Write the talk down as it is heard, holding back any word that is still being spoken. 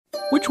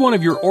Which one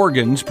of your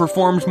organs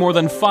performs more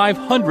than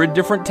 500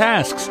 different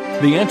tasks?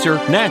 The answer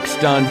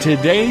next on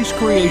today's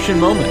Creation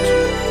Moment.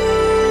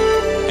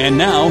 And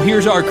now,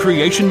 here's our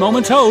Creation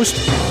Moments host,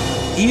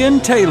 Ian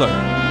Taylor.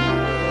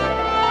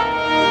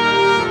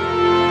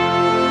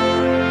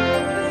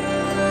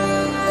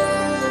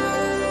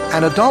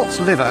 An adult's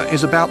liver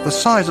is about the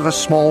size of a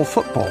small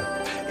football.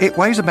 It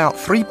weighs about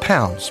 3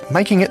 pounds,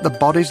 making it the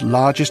body's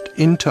largest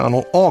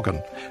internal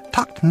organ.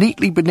 Tucked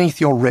neatly beneath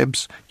your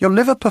ribs, your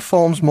liver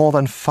performs more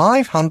than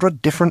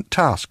 500 different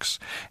tasks.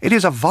 It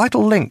is a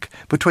vital link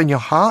between your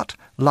heart,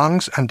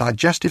 lungs, and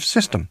digestive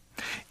system.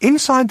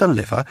 Inside the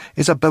liver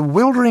is a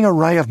bewildering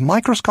array of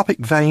microscopic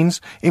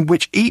veins in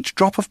which each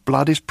drop of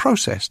blood is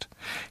processed.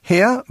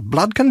 Here,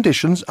 blood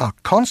conditions are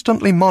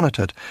constantly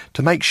monitored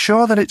to make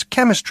sure that its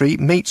chemistry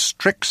meets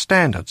strict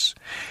standards.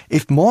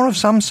 If more of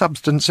some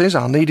substances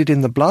are needed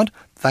in the blood,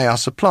 they are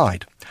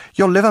supplied.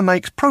 Your liver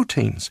makes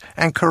proteins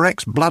and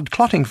corrects blood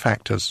clotting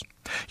factors.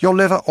 Your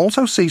liver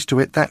also sees to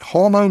it that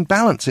hormone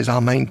balances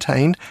are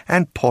maintained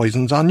and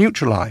poisons are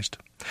neutralized.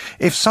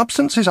 If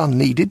substances are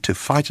needed to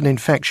fight an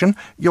infection,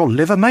 your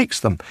liver makes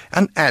them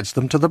and adds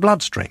them to the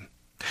bloodstream.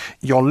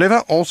 Your liver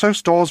also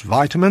stores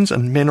vitamins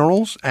and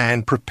minerals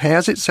and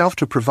prepares itself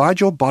to provide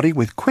your body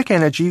with quick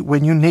energy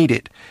when you need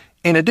it.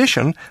 In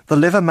addition, the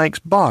liver makes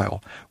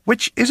bile,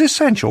 which is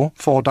essential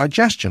for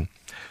digestion.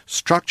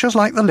 Structures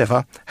like the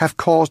liver have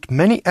caused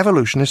many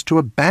evolutionists to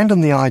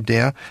abandon the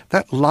idea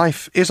that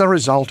life is a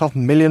result of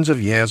millions of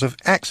years of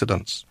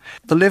accidents.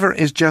 The liver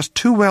is just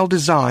too well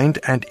designed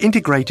and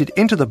integrated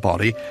into the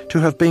body to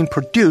have been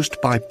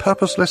produced by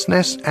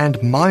purposelessness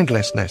and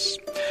mindlessness.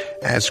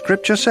 As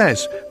Scripture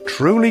says,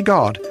 truly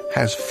God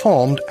has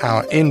formed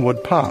our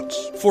inward parts.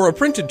 For a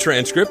printed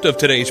transcript of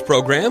today's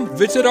program,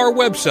 visit our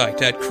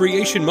website at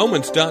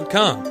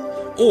creationmoments.com.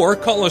 Or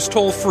call us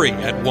toll-free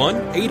at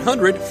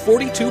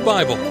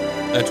 1-800-42-BIBLE.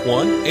 That's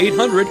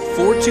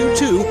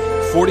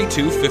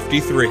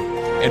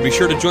 1-800-422-4253. And be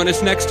sure to join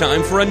us next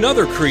time for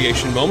another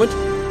Creation Moment,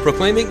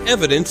 proclaiming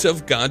evidence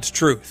of God's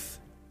truth.